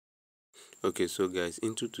Okay, so guys,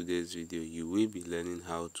 into today's video you will be learning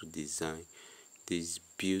how to design this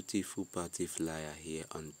beautiful party flyer here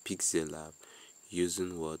on Pixellab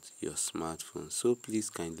using what? Your smartphone. So please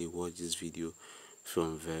kindly watch this video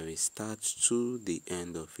from very start to the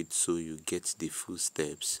end of it so you get the full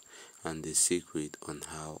steps and the secret on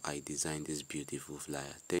how I designed this beautiful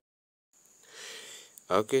flyer.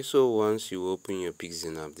 Okay, so once you open your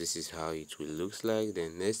Pixellab, this is how it will look like. The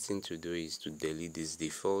next thing to do is to delete this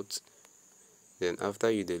default. Then after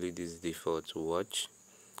you delete this default, watch.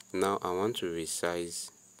 Now I want to resize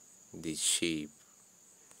the shape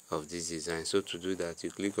of this design. So to do that, you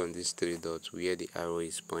click on these three dots where the arrow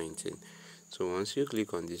is pointing. So once you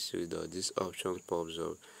click on this three dots, this option pops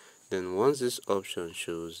up. Then once this option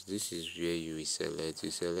shows, this is where you will select. You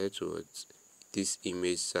select what? This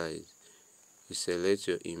image size. You select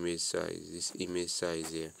your image size, this image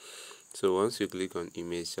size here. So once you click on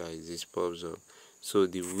image size, this pops up. So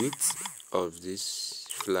the width of this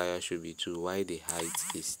flyer should be 2, while the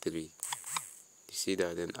height is 3. You see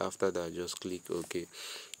that? Then after that, just click OK.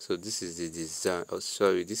 So this is the design,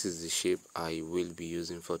 this is the shape I will be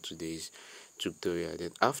using for today's tutorial.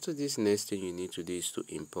 Then after this, next thing you need to do is to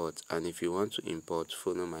import. And if you want to import,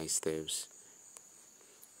 follow my steps.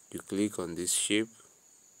 You click on this shape.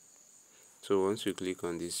 So once you click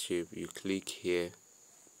on this shape, you click here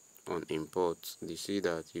on import. You see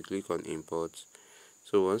that? You click on import.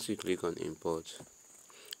 So once you click on import,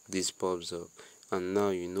 this pops up, and now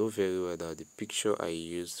you know very well that the picture I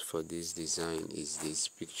used for this design is this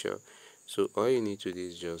picture. So all you need to do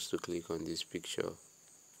is just to click on this picture.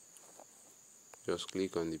 Just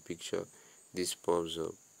click on the picture, this pops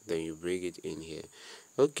up, then you bring it in here.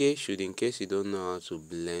 Okay, in case you don't know how to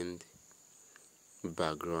blend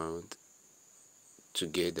background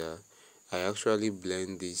together, I actually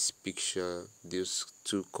blend this picture, these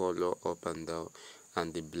two color up and down,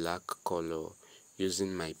 and the black color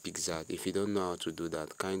using my PicsArt. If you don't know how to do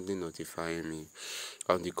that, kindly notify me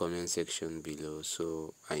on the comment section below,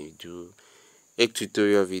 so I do a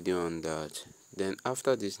tutorial video on that. Then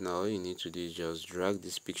after this, now all you need to do is just drag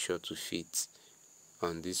this picture to fit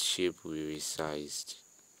on this shape we resized.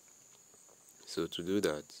 So to do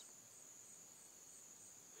that,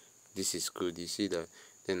 this is good, you see that?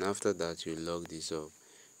 Then after that, you log this up.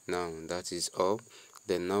 Now that is all.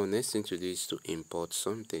 Then now next thing to do is to import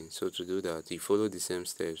something. So to do that, you follow the same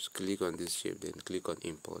steps. Click on this shape, then click on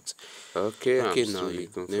import. Okay, now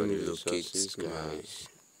let me locate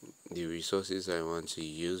the resources I want to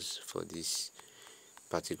use for this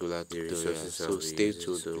particular tutorial. So stay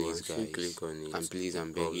tuned, please guys, click on it, and please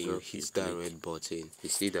I'm begging you, hit that red button. You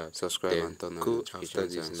see that? Subscribe and turn on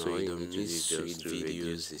notifications so you don't miss sweet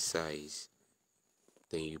videos. The size,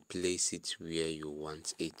 then you place it where you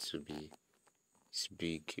want it to be. It's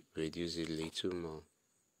big, reduce it a little more.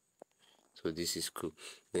 So this is cool.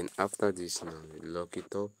 Then after this, now lock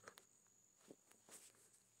it up.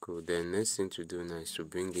 Cool. Then next thing to do now is to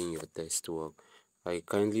bring in your test work. I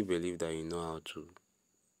kindly believe that you know how to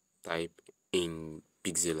type in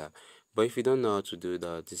Pixellab, but if you don't know how to do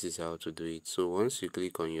that, this is how to do it. So once you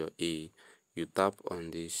click on your A, you tap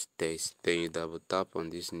on this test, then you double tap on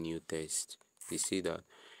this new test. You see that?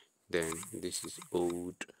 Then this is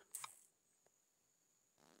old.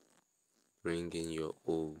 Bring in your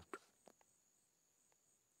old.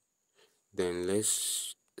 Then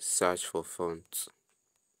let's search for font.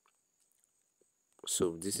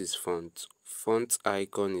 So this is font. Font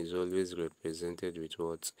icon is always represented with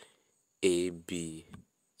what? AB.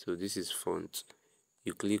 So this is font.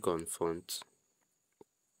 You click on font.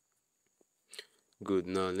 Good.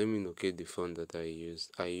 Now let me locate the font that I used.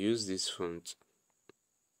 I use this font.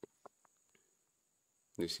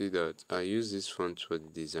 You see that? I use this font for the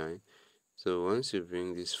design. So once you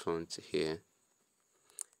bring this font here,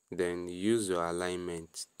 then use your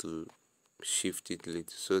alignment to shift it little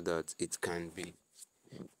so that it can be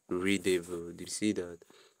readable. You see that?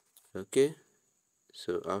 Okay.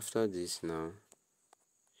 So after this now,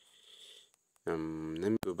 let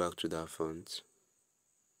me go back to that font.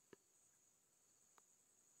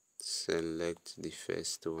 Select the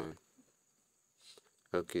first one.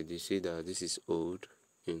 Okay, do you see that this is old?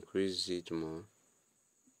 Increase it more.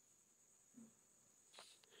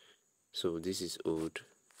 So this is old.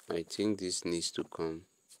 I think this needs to come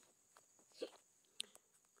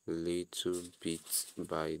little bit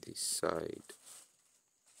by the side.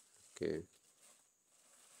 Okay.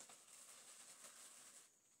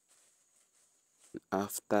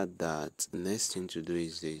 After that, next thing to do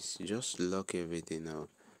is this. Just lock everything out.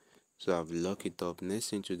 So I've locked it up. Next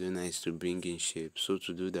thing to do now is to bring in shape. So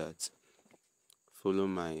to do that, follow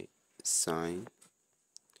my sign.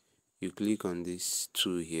 You click on this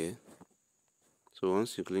tool here. So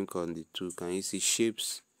once you click on the two, can you see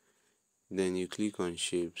shapes? Then you click on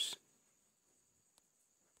shapes.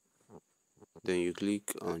 Then you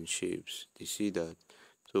click on shapes. You see that?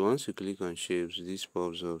 So once you click on shapes, this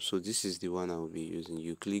pops up. So this is the one I will be using.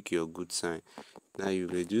 You click your good sign. Now you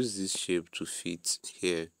reduce this shape to fit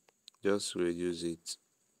here. Just reduce it.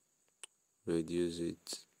 Reduce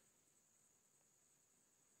it.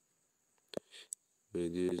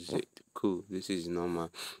 Reduce it. Cool. This is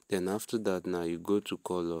normal. Then after that, now you go to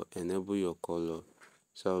color. Enable your color.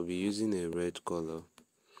 So I'll be using a red color.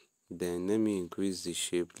 Then let me increase the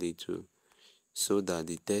shape little, so that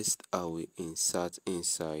the text I will insert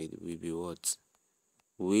inside will be what?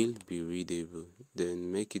 Will be readable.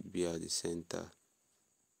 Then make it be at the center.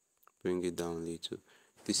 Bring it down a little.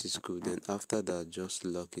 This is good. Then after that, just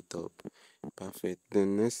lock it up. Perfect. The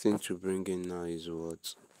next thing to bring in now is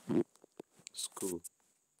what? School.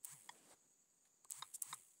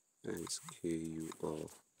 SKUR.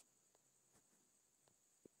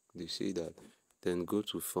 You see that? Then go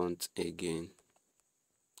to font again.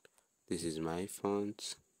 This is my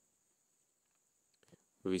font.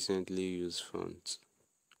 Recently used font.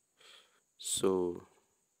 So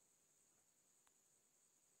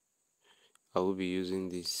I will be using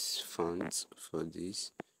this font for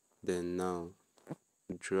this. Then now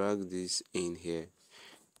drag this in here.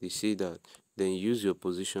 You see that? Then use your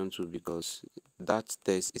position tool, because that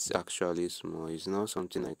text is actually small. It's not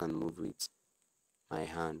something I can move with my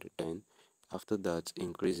hand. Then after that,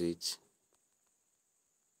 increase it.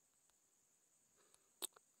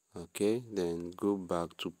 Okay, then go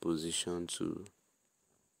back to position to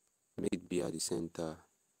make it be at the center.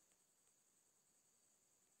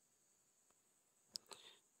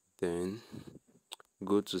 Then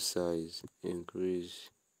go to size, increase.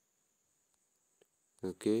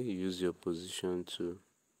 Okay, use your position to.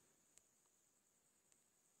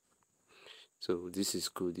 So this is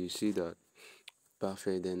good. You see that?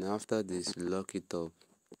 Perfect. Then after this, lock it up.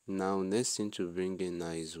 Now next thing to bring in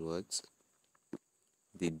now is what?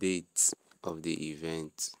 The date of the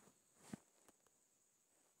event.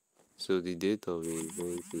 So the date of the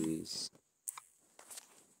event is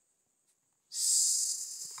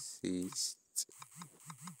 6th.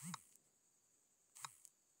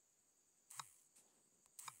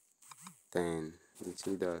 Then you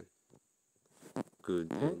see that? Good.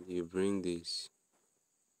 Then you bring this.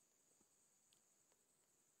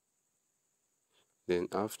 Then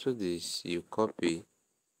after this, you copy.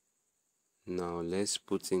 Now let's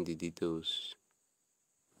put in the details.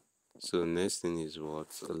 So next thing is what?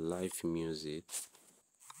 Live music.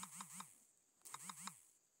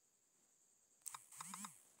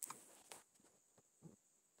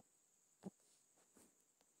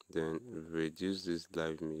 Then reduce this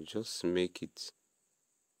live music. Just make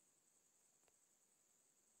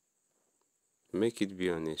it be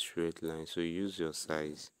on a straight line. So use your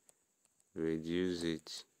size. Reduce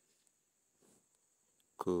it.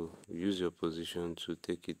 Cool. Use your position to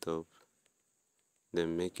take it up.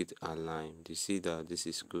 Then make it aligned. You see that? This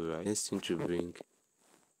is good, right? Next thing to bring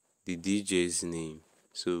the DJ's name.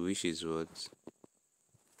 So which is what?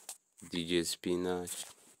 DJ Spinach.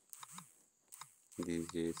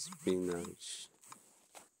 DJ Spinach.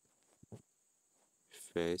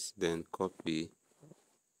 First, then copy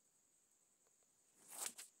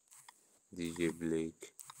DJ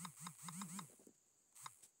Blake.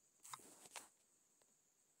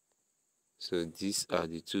 So these are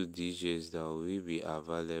the two DJs that will be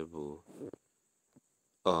available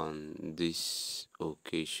on this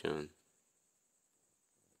occasion.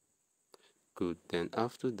 Good. Then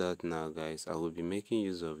after that, now guys, I will be making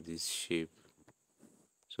use of this shape.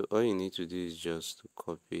 So all you need to do is just to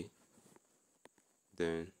copy,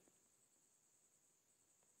 then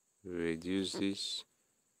reduce this,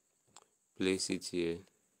 place it here.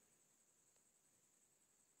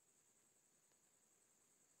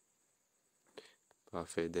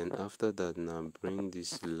 Perfect. Then after that, now bring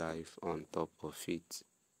this live on top of it.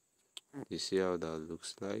 You see how that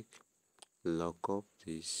looks like? Lock up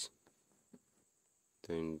this,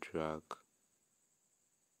 then drag.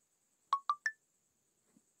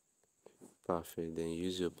 Perfect. Then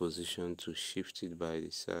use your position to shift it by the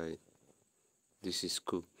side. This is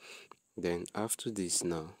cool. Then after this,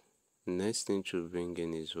 now next thing to bring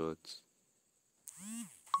in is what?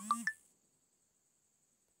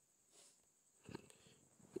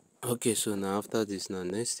 Okay, so now after this, now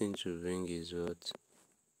next thing to bring is what?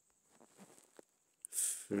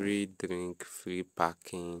 Free drink, free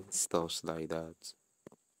parking, stuffs like that.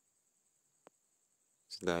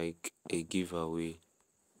 It's like a giveaway.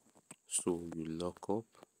 So you lock up,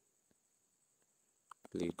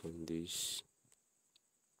 click on this,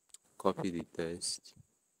 copy the text,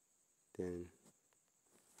 then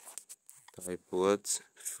type what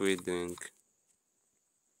free drink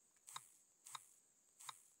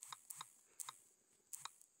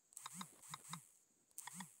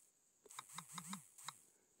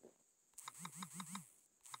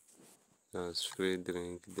as free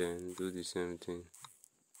drink, then do the same thing,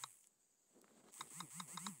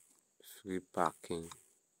 free parking.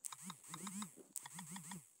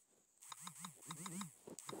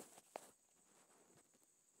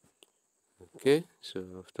 Okay, so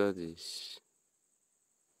after this,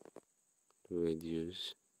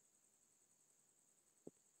 reduce.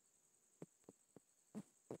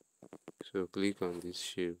 So click on this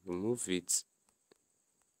shape, move it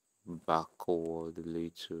backward a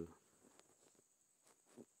little,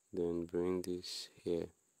 then bring this here.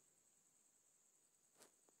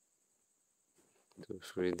 So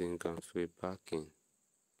free drink and free parking.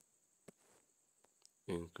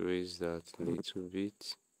 Increase that little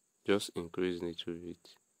bit, just increase little bit,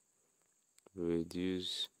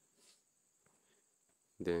 reduce,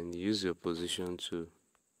 then use your position to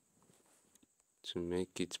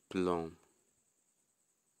make it plumb.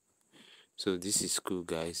 So this is cool,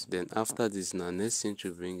 guys. Then after this, now next thing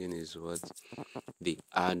to bring in is what? The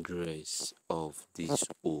address of this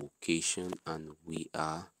occasion, and we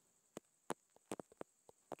are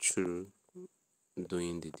through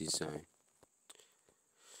doing the design.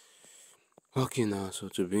 Okay, now so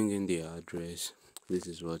to bring in the address, this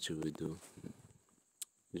is what you will do.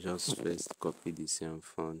 Just first copy the same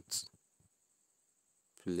font,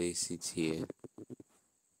 place it here.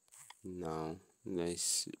 Now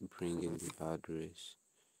let's bring in the address.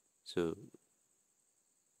 So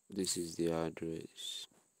this is the address,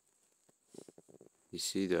 you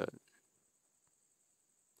see that?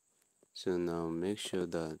 So now make sure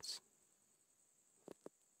that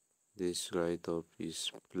this right up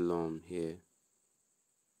is plumb here.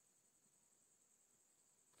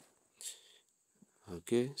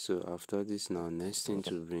 Okay, so after this, now next thing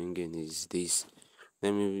to bring in is this.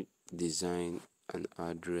 Let me design an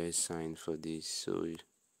address sign for this. So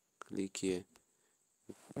click here,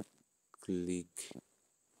 click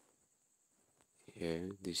here.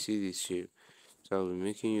 Do you see this shape? So I'll be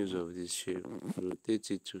making use of this shape,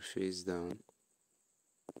 rotate it to face down.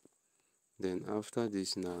 Then after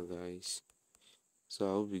this now, guys, so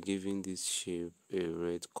I'll be giving this shape a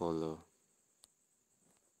red color.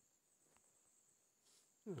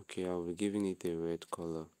 Okay, I'll be giving it a red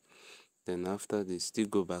color. Then after this, still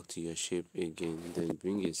go back to your shape again, then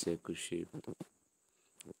bring a circle shape.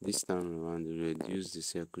 This time around, reduce the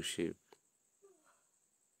circle shape.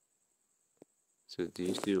 So do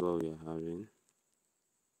you see what we are having?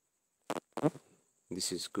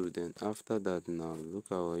 This is good. Then after that, now look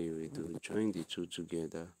at what you will do. Join the two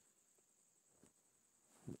together.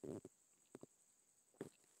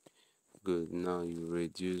 Good. Now you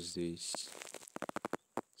reduce this.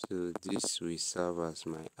 So this will serve as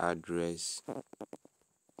my address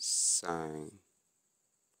sign.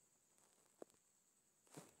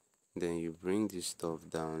 Then you bring this stuff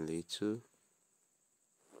down a little.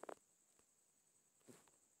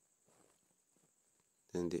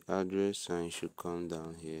 Then the address sign should come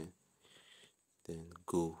down here. Then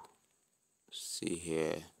go. See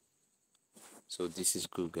here. So this is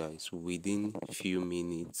good, guys. Within few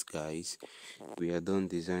minutes, guys, we are done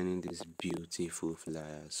designing this beautiful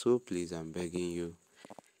flyer. So please, I'm begging you,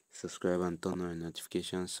 subscribe and turn on your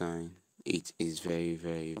notification sign. It is very,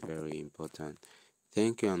 very, very important.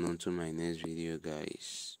 Thank you, and on to my next video,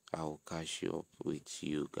 guys. I'll catch you up with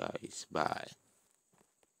you guys. Bye.